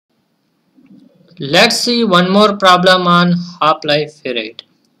Let's see one more problem on half-life rate.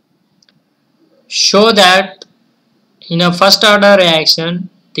 Show that in a first order reaction,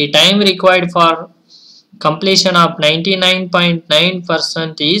 the time required for completion of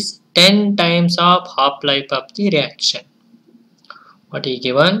 99.9% is 10 times of half-life of the reaction. What is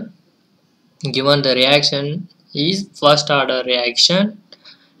given? Given the reaction is first order reaction,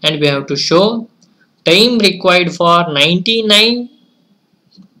 and we have to show time required for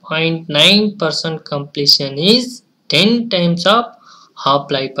 99.9% completion is 10 times of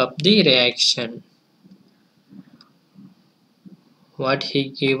half-life of the reaction. What he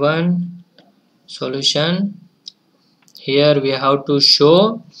given? Solution. Here we have to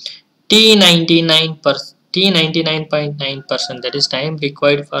show T99.9%, that is time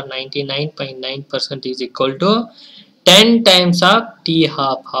required for 99.9% is equal to 10 times of T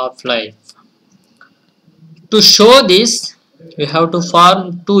half-life. To show this, we have to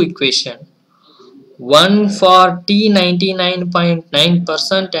form two equations. One for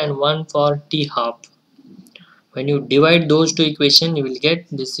T99.9% and one for T half. When you divide those two equations, you will get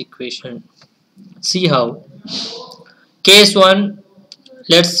this equation. See how. Case 1,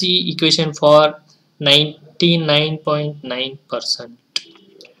 let's see equation for 99.9%.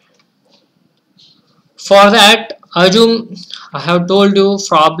 For that, assume I have told you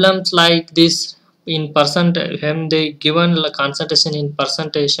problems like this in percent, when they given concentration in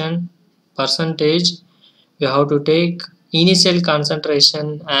percentage, you have to take initial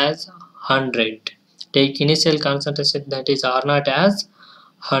concentration as 100. Take initial concentration, that is R0 as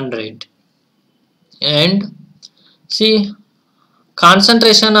 100, and see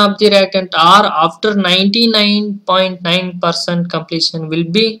concentration of the reactant R after 99.9% completion will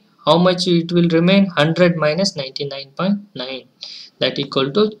be how much it will remain? 100 minus 99.9, that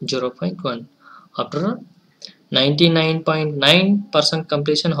equal to 0.1. After 99.9%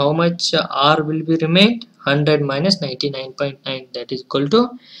 completion, how much R will be remained? 100 minus 99.9, that is equal to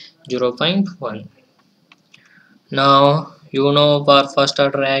 0.1. Now you know for first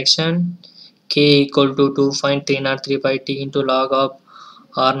order reaction, K equal to 2.303 by T into log of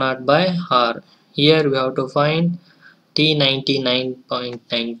R0 by R. Here we have to find T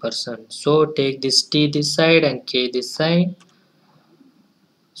 99.9%. So take this T this side and K this side.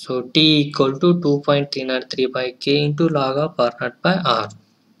 So T equal to 2.303 by K into log of R0 by R.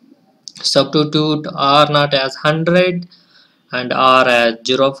 Substitute R0 as 100 and R as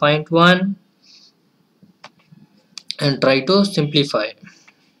 0.1 and try to simplify.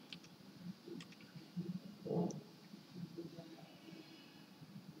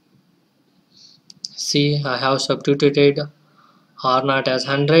 See, I have substituted R0 as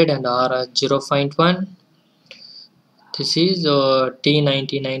 100 and R as 0.1. This is T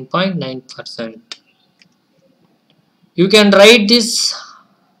 99.9%. You can write this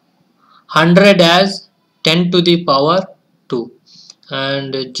 100 as 10 to the power 2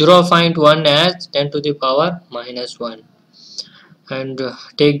 and 0.1 as 10 to the power minus 1, and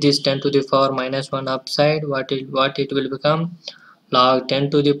take this 10 to the power minus 1 upside. What it will become? Log 10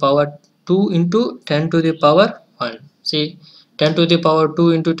 to the power 2 into 10 to the power 1. See, 10 to the power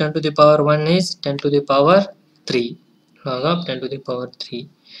 2 into 10 to the power 1 is 10 to the power 3. Log of 10 to the power 3.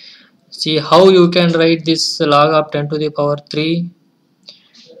 See how you can write this log of 10 to the power 3.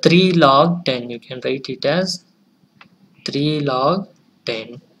 3 log 10. You can write it as 3 log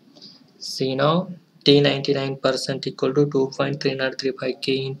 10. See now, T99% equal to 2.303 by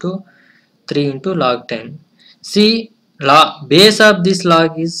K into 3 into log 10. See, base of this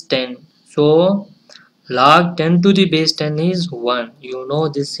log is 10. So log 10 to the base 10 is 1. You know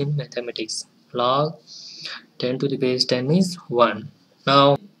this in mathematics. Log 10 to the base 10 is 1.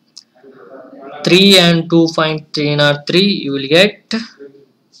 Now 3 and 2.303, you will get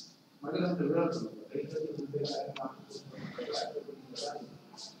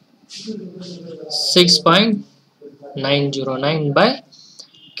 6.909 by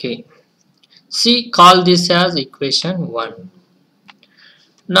K. See, call this as equation 1.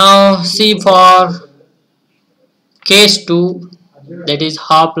 Now see for case 2, that is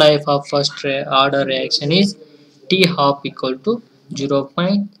half-life of first order reaction is T half equal to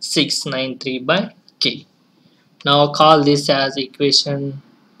 0.693 by K. Now call this as equation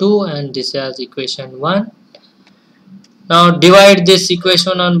 2 and this as equation 1. Now divide this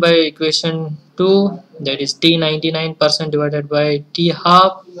equation 1 by equation 2, that is T 99% divided by T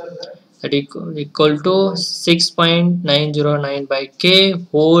half, that equal to 6.909 by K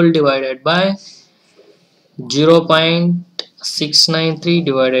whole divided by 0.693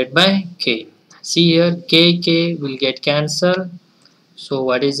 divided by K. See here, K will get cancelled. So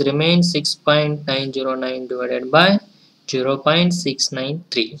what is remain? 6.909 divided by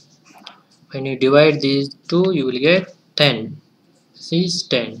 0.693. When you divide these two, you will get 10. This is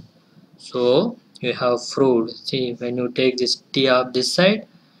 10. So you have fruit. See, when you take this t of this side,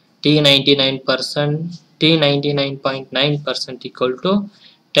 t 99%, t 99.9% equal to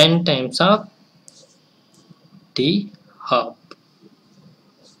 10 times of t half.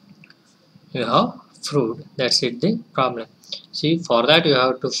 You have fruit. That's it, the problem. See, for that you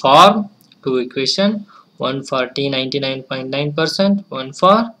have to form two equation, one for t 99.9%, one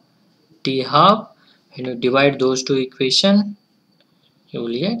for t half. When you divide those two equation, you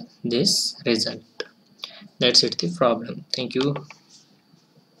will get this result. That's it, the problem. Thank you.